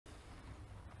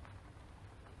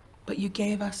but you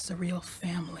gave us a real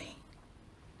family.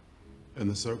 And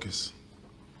the circus,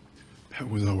 that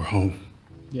was our home.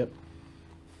 Yep.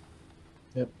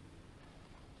 Yep.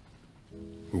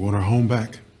 We want our home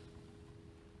back.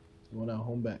 We want our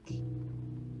home back.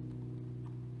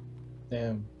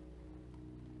 Damn.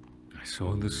 I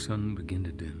saw the sun begin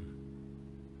to dim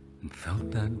and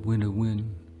felt that winter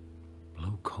wind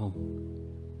blow cold.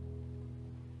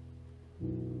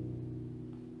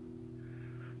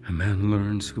 A man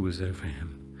learns who is there for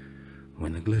him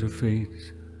when the glitter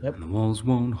fades and the walls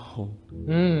won't hold.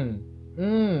 A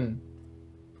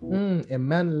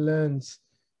man learns.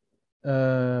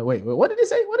 Wait, what did he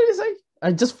say? What did he say?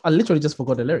 I literally just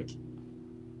forgot the lyric.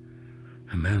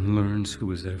 A man learns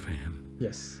who is there for him.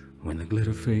 Yes. When the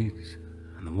glitter fades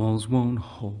and the walls won't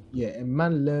hold. Yeah, a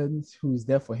man learns who is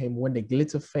there for him when the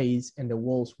glitter fades and the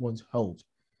walls won't hold.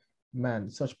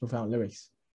 Man, such profound lyrics.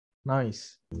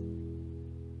 Nice.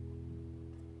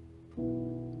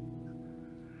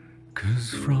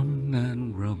 'Cause from that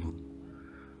rubble,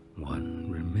 what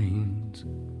remains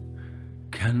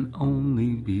can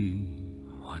only be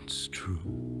what's true.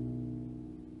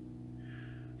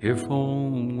 If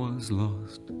all was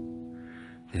lost,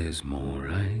 there's more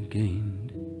I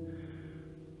gained,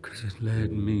 'cause it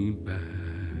led me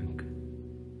back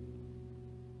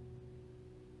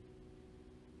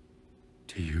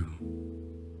to you.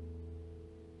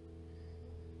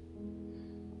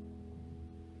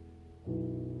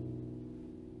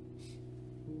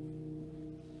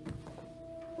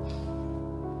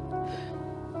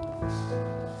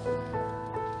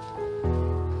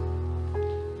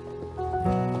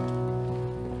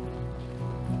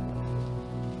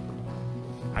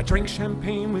 I drank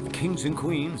champagne with kings and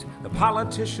queens. The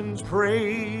politicians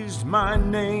praised my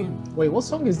name. Wait, what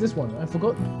song is this one? I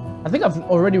forgot. I think I've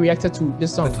already reacted to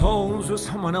this song. The tolls were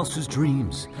someone else's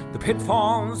dreams. The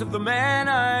pitfalls of the man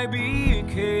I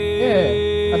became.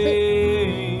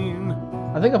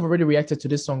 Yeah, I think I've already reacted to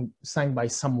this song sang by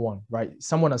someone, right?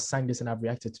 Someone has sang this and I've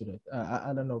reacted to it.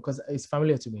 I don't know, because it's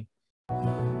familiar to me.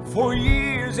 For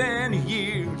years and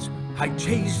years, I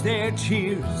chased their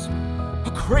cheers. A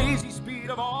crazy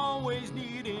speed of always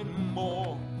needing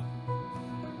more.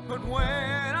 But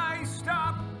when I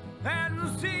stop and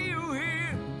see you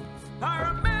here, I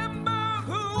remember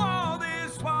who all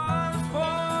this was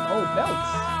for. Oh,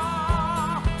 belts.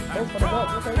 Belts for the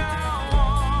belts, okay.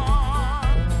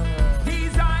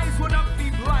 These eyes would not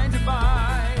be blinded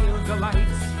by the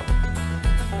lights.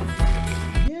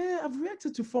 Yeah, I've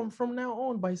reacted to From Now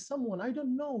On by someone. I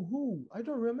don't know who. I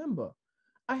don't remember.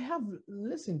 I have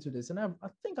listened to this and I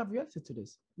think I've reacted to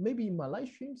this. Maybe in my live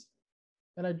streams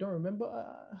and I don't remember.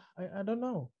 I don't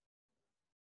know.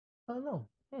 I don't know.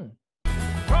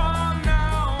 From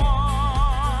now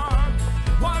on,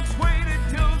 what's waited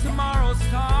till tomorrow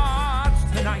starts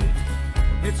tonight.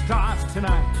 It starts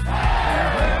tonight.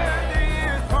 Where the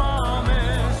years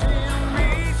promising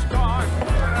restart. I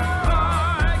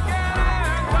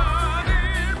get God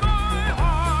in my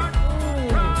heart.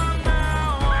 From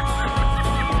now on.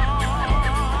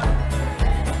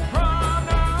 From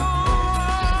now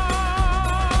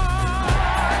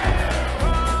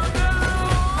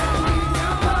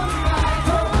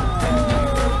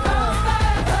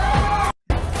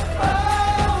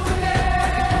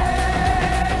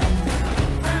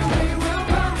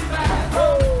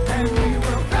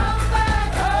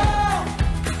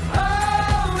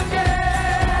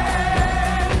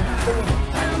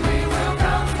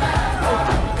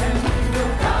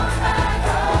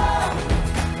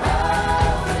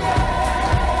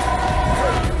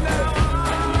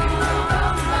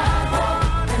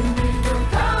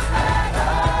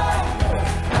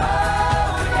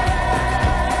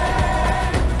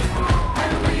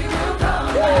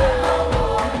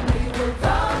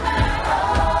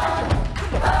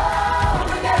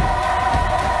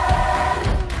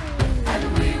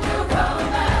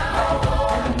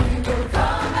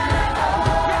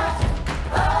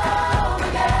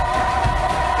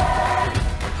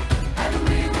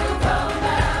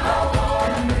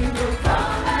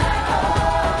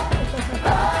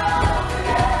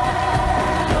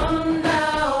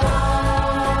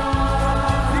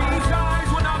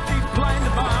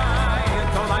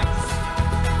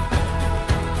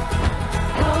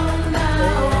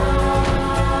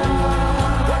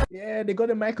They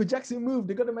got a Michael Jackson move.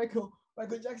 They got a Michael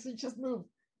Jackson chest move.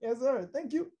 Yes, sir.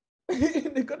 Thank you.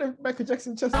 They got a Michael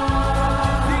Jackson chest. these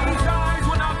eyes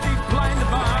will not be blinded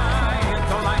by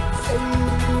the lights.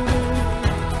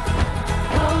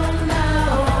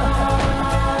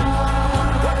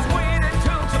 What's waiting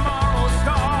till tomorrow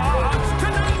starts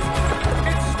tonight.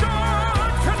 It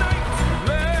starts tonight.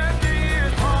 Let the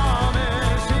years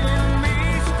promise in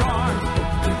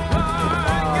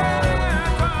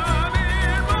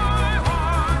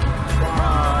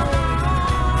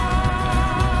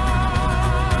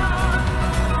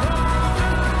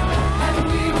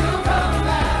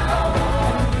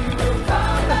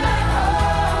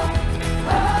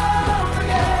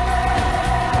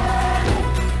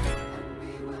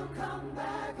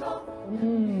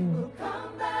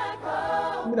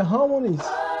harmonies.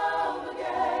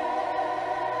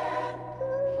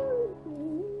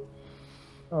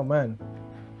 Oh man.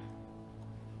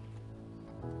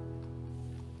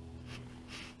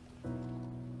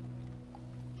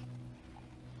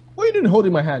 Why you didn't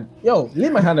holding my hand? Yo,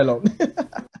 leave my hand alone.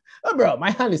 Oh, bro, my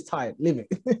hand is tired. Leave it.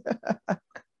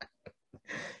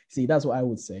 See, that's what I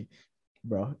would say,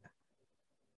 bro.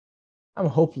 I'm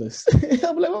hopeless.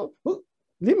 I'm like, oh,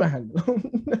 leave my hand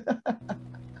alone.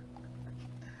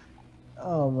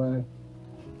 Oh man.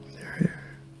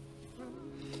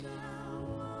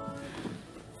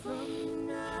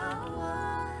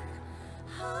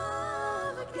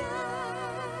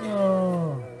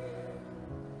 Oh.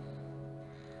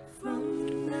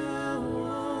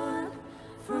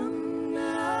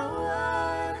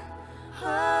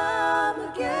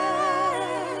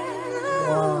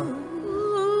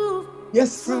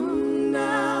 Yes. From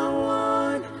now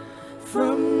on,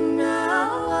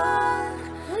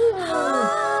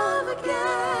 home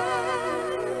again.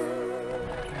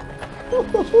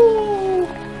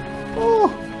 Oh,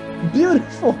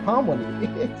 beautiful harmony.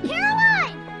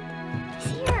 Caroline!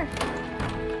 She's here.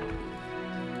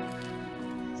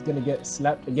 He's gonna get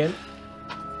slapped again.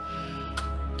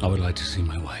 I would like to see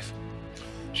my wife.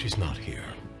 She's not here.